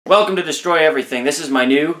Welcome to Destroy Everything. This is my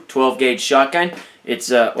new 12 gauge shotgun. It's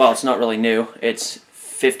well, it's not really new. It's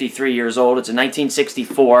 53 years old. It's a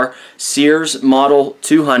 1964 Sears Model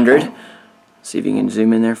 200. See if you can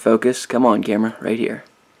zoom in there, focus. Come on, camera, right here.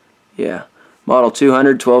 Yeah, Model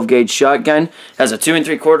 200 12 gauge shotgun. Has a 2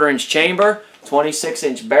 3/4 inch chamber, 26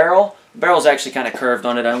 inch barrel. The barrel's actually kind of curved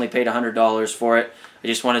on it. I only paid $100 for it. I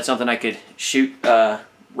just wanted something I could shoot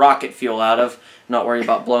rocket fuel out of, not worry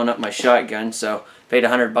about blowing up my shotgun. So paid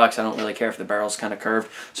 $100. I don't really care if the barrel's kind of curved.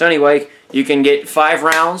 So anyway, you can get 5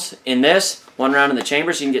 rounds in this, 1 round in the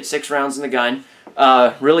chamber, so you can get 6 rounds in the gun.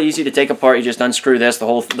 Really easy to take apart. You just unscrew this,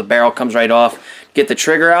 the barrel comes right off. Get the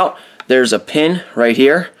trigger out. There's a pin right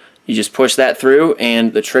here. You just push that through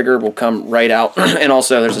and the trigger will come right out. And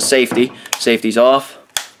also there's a safety. Safety's off,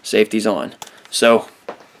 safety's on. So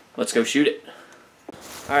let's go shoot it.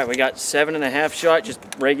 Alright, we got 7.5 shot, just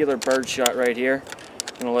regular bird shot right here.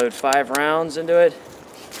 Gonna load 5 rounds into it.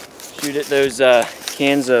 Shoot at those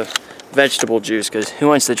cans of vegetable juice, because who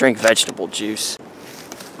wants to drink vegetable juice?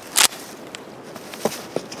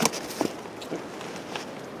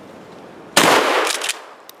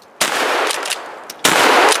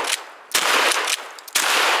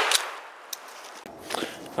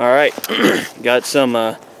 Alright, got some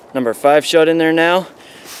number 5 shot in there now.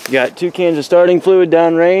 Got 2 cans of starting fluid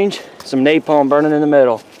down range, some napalm burning in the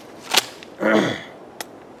middle.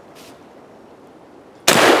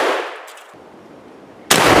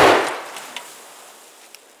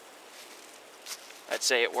 I'd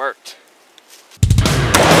say it worked.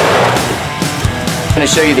 I'm going to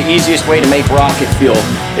show you the easiest way to make rocket fuel.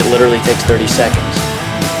 It literally takes 30 seconds.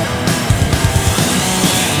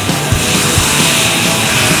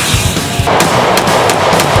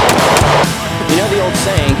 You know the old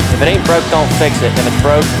saying, if it ain't broke, don't fix it. If it's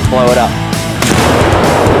broke, blow it up.